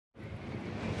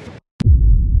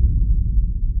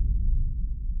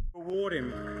reward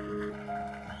him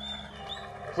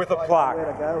with a plaque. Where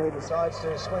to go, he decides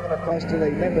to swing it across to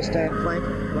the member stand flank.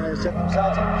 Players set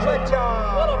themselves up. Fletcher!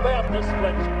 What about this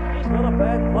Fletcher? He's not a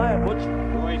bad player, Butch.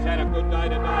 Oh, he's had a good day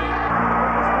today.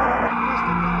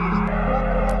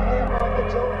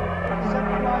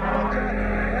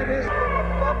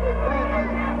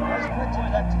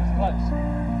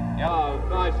 Yeah,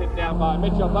 nice hit down by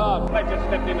Mitchell. Oh, Fletcher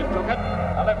stepped in and took it.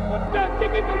 A left foot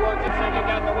kick in towards the centre,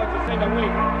 down towards the centre wing.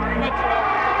 Fletcher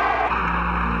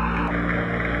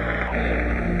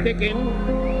kick in.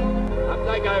 Up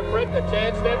they go, Fred. The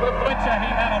chance there for Fletcher. He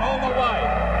had it all the way.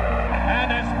 And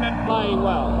Essendon playing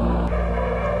well.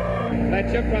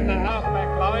 Fletcher from the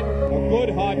half-back line. A good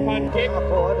high punt kick.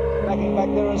 Forward, backing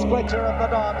back there is Fletcher of the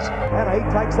Dogs. And he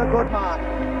takes a good mark.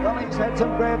 Well, he's had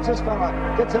some grabs this fella.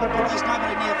 Gets it across. There's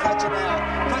nobody near Fletcher now.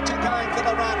 Fletcher going for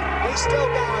the run. He's still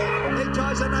going. He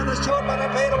tries another short one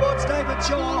up here towards David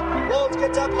Shaw. Walls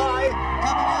gets up high.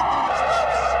 Coming out there.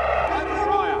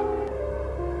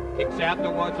 Kicks out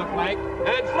towards the flank,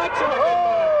 and Fletcher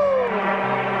oh,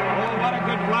 what a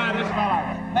good player this fellow.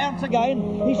 Bounce again.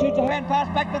 He shoots a hand pass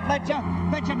back to Fletcher.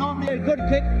 Fletcher normally a good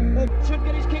kick. Should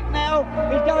get his kick now.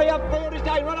 He's going up forward. He's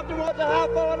going right up towards the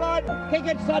half-forward line. Kick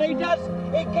it, son. He does.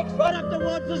 He kicks right up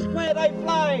towards the square. They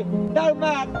fly. No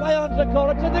mark. Play on the call.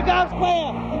 It's in the goal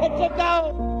square. It's a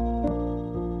goal.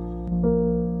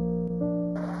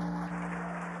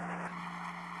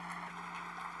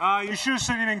 You should have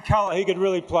seen him in colour. He could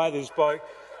really play this bloke.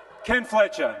 Ken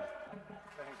Fletcher.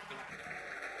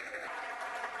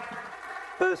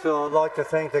 First of all, I'd like to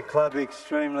thank the club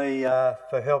extremely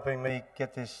for helping me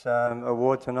get this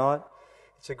award tonight.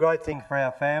 It's a great thing for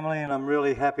our family, and I'm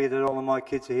really happy that all of my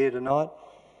kids are here tonight.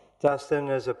 Dustin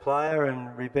as a player,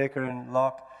 and Rebecca and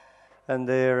Locke and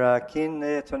their kin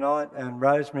there tonight, and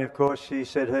Rosemary, of course. She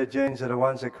said her genes are the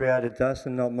ones that created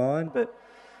Dustin, not mine, but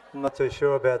I'm not too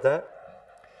sure about that.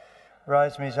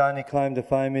 Rosemary's only claim to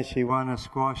fame is she won a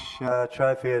squash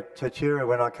trophy at Tachira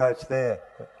when I coached there.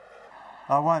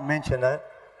 I won't mention that.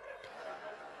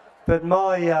 But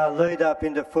my lead up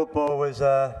into football was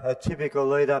a typical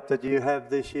lead up that you have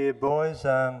this year, boys.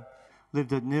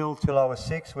 Lived at Nil till I was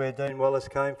 6, where Dean Wallace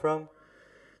came from.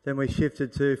 Then we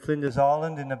shifted to Flinders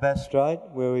Island in the Bass Strait,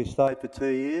 where we stayed for 2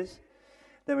 years.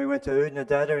 Then we went to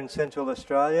Oodnadatta in Central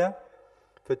Australia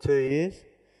for 2 years,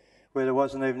 where there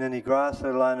wasn't even any grass,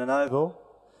 let alone an oval.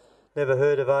 Never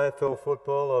heard of AFL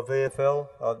football or VFL.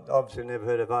 I've obviously never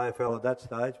heard of AFL at that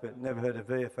stage, but never heard of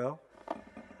VFL.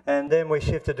 And then we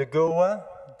shifted to Goolwa,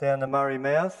 down the Murray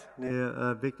Mouth,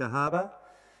 near Victor Harbour.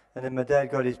 And then my dad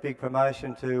got his big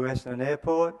promotion to Essendon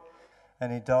Airport,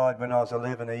 and he died when I was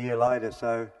 11 a year later.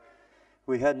 So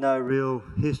we had no real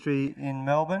history in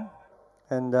Melbourne.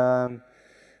 And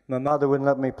my mother wouldn't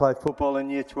let me play football in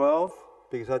year 12,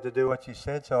 because I had to do what she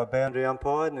said, so I boundary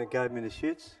umpired, and it gave me the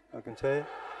shits, I can tell you.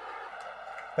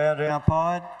 Boundary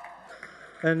umpired.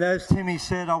 And as Timmy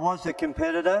said, I was a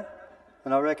competitor,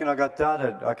 and I reckon I got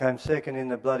dudded. I came second in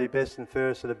the bloody best and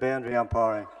fairest of the boundary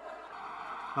umpiring.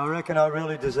 I reckon I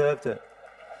really deserved it.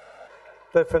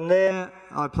 But from there,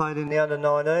 I played in the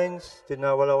under-19s, didn't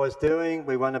know what I was doing.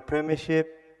 We won a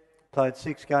premiership, played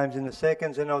 6 games in the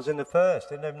seconds, and I was in the first.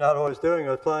 Didn't even know what I was doing.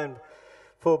 I was playing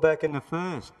full back in the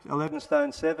first, 11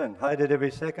 stone 7. Hated every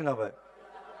second of it.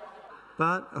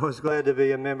 But I was glad to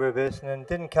be a member of Essendon.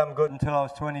 Didn't come good until I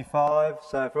was 25.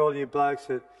 So for all you blokes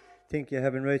that think you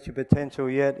haven't reached your potential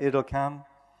yet, it'll come.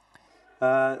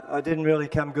 I didn't really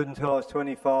come good until I was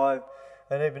 25.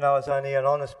 And even though I was only an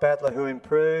honest battler who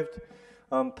improved,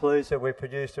 I'm pleased that we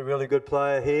produced a really good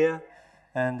player here,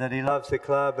 and that he loves the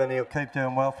club and he'll keep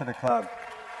doing well for the club.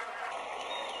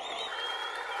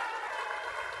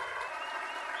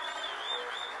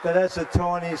 But as the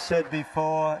Tawny said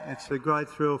before, it's a great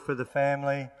thrill for the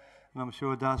family, and I'm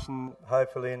sure Dustin,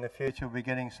 hopefully in the future, will be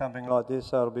getting something like this,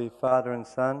 so it'll be father and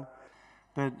son.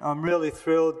 But I'm really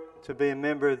thrilled to be a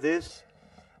member of this,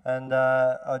 and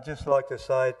I'd just like to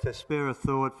say, to spare a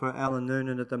thought for Alan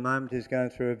Noonan at the moment. He's going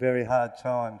through a very hard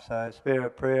time, so spare a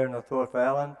prayer and a thought for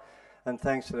Alan, and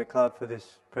thanks to the club for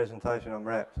this presentation. I'm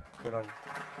wrapped. Good on you.